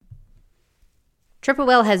Triple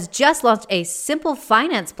Whale has just launched a simple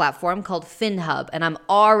finance platform called FinHub, and I'm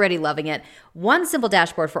already loving it. One simple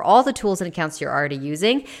dashboard for all the tools and accounts you're already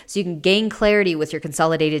using, so you can gain clarity with your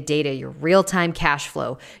consolidated data, your real-time cash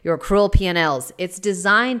flow, your accrual P&Ls. It's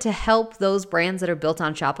designed to help those brands that are built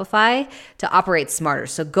on Shopify to operate smarter.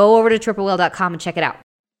 So go over to triplewhale.com and check it out.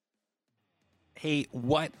 Hey,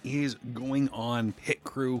 what is going on, Pit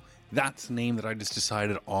Crew? That's the name that I just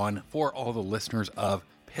decided on for all the listeners of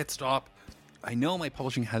Pit Stop. I know my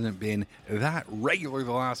publishing hasn't been that regular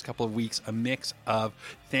the last couple of weeks, a mix of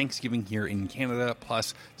Thanksgiving here in Canada,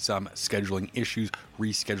 plus some scheduling issues,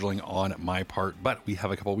 rescheduling on my part, but we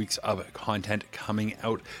have a couple of weeks of content coming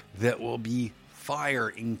out that will be fire,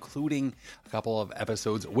 including a couple of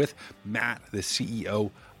episodes with Matt, the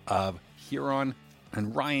CEO of Huron,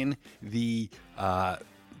 and Ryan, the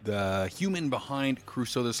human behind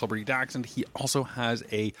Crusoe the Celebrity Dachshund. He also has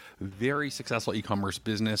a very successful e-commerce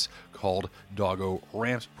business called Doggo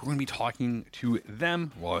Ramps. We're going to be talking to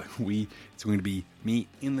them. Well, it's going to be me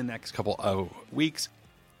in the next couple of weeks.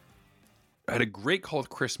 I had a great call with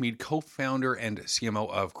Chris Mead, co-founder and CMO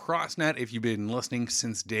of CrossNet. If you've been listening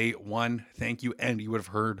since day one, thank you. And you would have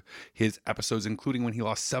heard his episodes, including when he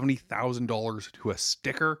lost $70,000 to a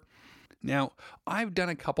sticker. Now, I've done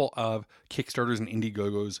a couple of Kickstarters and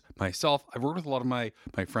Indiegogos myself. I've worked with a lot of my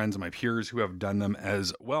friends and my peers who have done them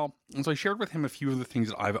as well. And so I shared with him a few of the things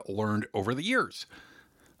that I've learned over the years.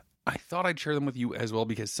 I thought I'd share them with you as well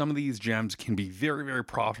because some of these gems can be very, very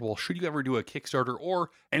profitable should you ever do a Kickstarter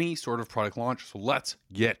or any sort of product launch. So let's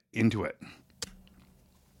get into it.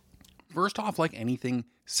 First off, like anything,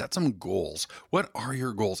 set some goals. What are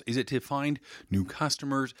your goals? Is it to find new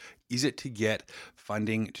customers? Is it to get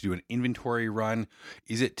funding to do an inventory run?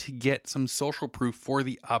 Is it to get some social proof for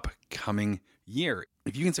the upcoming year?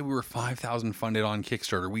 If you can say we were $5,000 funded on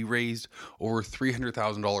Kickstarter, we raised over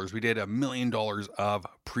 $300,000. We did $1 million of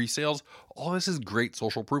pre-sales. All this is great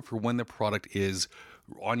social proof for when the product is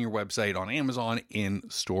on your website, on Amazon, in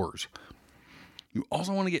stores. You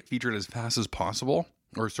also want to get featured as fast as possible.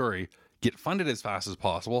 Get funded as fast as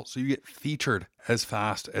possible so you get featured as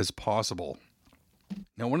fast as possible.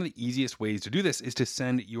 Now, one of the easiest ways to do this is to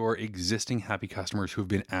send your existing happy customers who have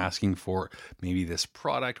been asking for maybe this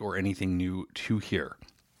product or anything new to here.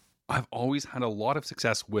 I've always had a lot of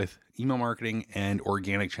success with email marketing and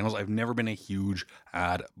organic channels. I've never been a huge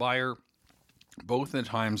ad buyer. Both in the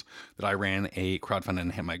times that I ran a crowdfunding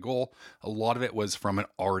and hit my goal, a lot of it was from an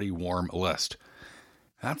already warm list.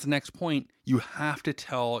 That's the next point. You have to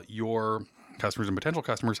tell your customers and potential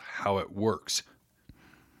customers how it works.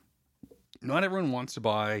 Not everyone wants to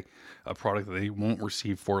buy a product that they won't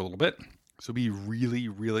receive for a little bit. So be really,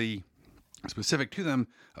 really specific to them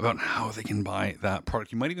about how they can buy that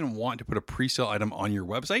product. You might even want to put a pre-sale item on your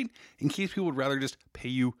website in case people would rather just pay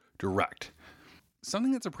you direct.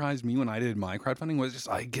 Something that surprised me when I did my crowdfunding was just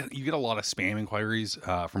you get a lot of spam inquiries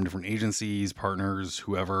from different agencies, partners,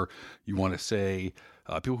 whoever you want to say,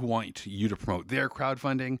 people who want you to promote their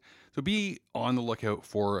crowdfunding. So be on the lookout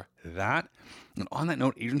for that. And on that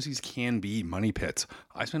note, agencies can be money pits.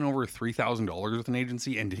 I spent over $3,000 with an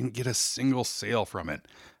agency and didn't get a single sale from it.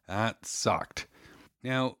 That sucked.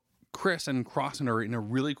 Now, Chris and CrossNet are in a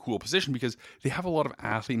really cool position because they have a lot of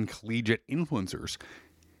athlete and collegiate influencers.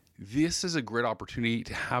 This is a great opportunity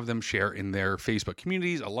to have them share in their Facebook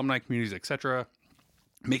communities, alumni communities, etc.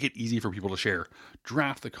 Make it easy for people to share.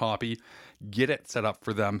 Draft the copy, get it set up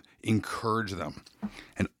for them, encourage them.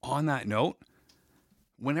 And on that note,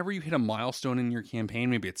 whenever you hit a milestone in your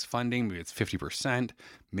campaign, maybe it's funding, maybe it's 50%,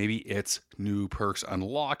 maybe it's new perks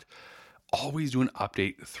unlocked, always do an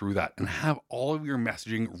update through that and have all of your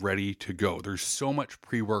messaging ready to go. There's so much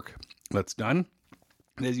pre-work that's done.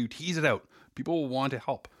 And as you tease it out, people will want to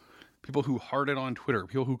help. People who heart it on Twitter,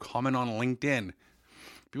 people who comment on LinkedIn,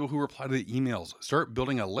 people who reply to the emails. Start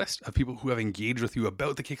building a list of people who have engaged with you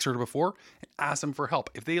about the Kickstarter before and ask them for help.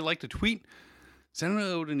 If they like to tweet, send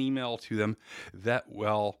out an email to them that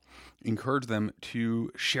will encourage them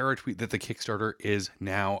to share a tweet that the Kickstarter is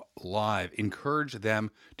now live. Encourage them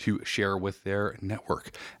to share with their network.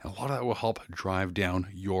 And a lot of that will help drive down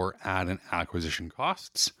your ad and acquisition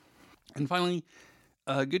costs. And finally,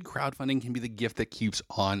 good crowdfunding can be the gift that keeps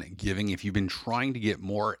on giving. If you've been trying to get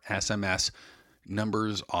more SMS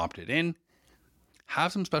numbers opted in,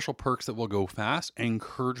 have some special perks that will go fast and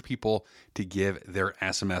encourage people to give their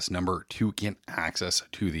SMS number to get access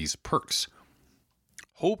to these perks.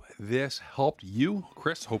 Hope this helped you,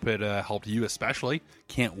 Chris. Hope it helped you especially.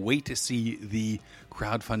 Can't wait to see the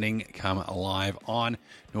crowdfunding come alive on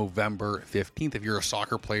November 15th. If you're a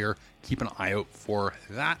soccer player, keep an eye out for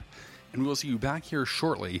that. And we'll see you back here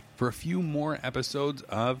shortly for a few more episodes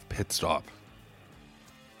of Pit Stop.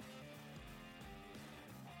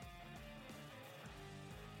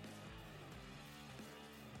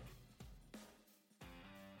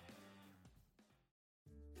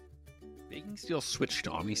 Steel switched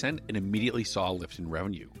to OmniSend and immediately saw a lift in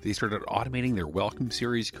revenue. They started automating their welcome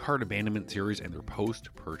series, cart abandonment series, and their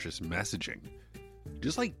post-purchase messaging.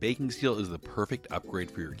 Just like Baking Steel is the perfect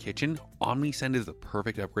upgrade for your kitchen, OmniSend is the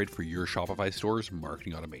perfect upgrade for your Shopify store's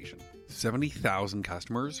marketing automation. 70,000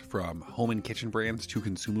 customers, from home and kitchen brands to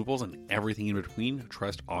consumables and everything in between,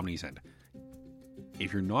 trust OmniSend.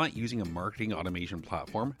 If you're not using a marketing automation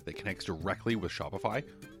platform that connects directly with Shopify,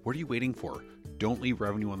 what are you waiting for? Don't leave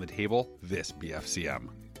revenue on the table this BFCM.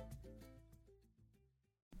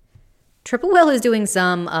 Triple Whale is doing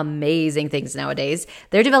some amazing things nowadays.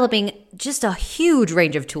 They're developing just a huge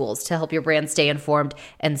range of tools to help your brand stay informed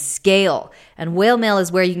and scale. And Whale Mail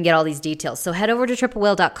is where you can get all these details. So head over to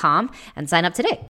triplewhale.com and sign up today.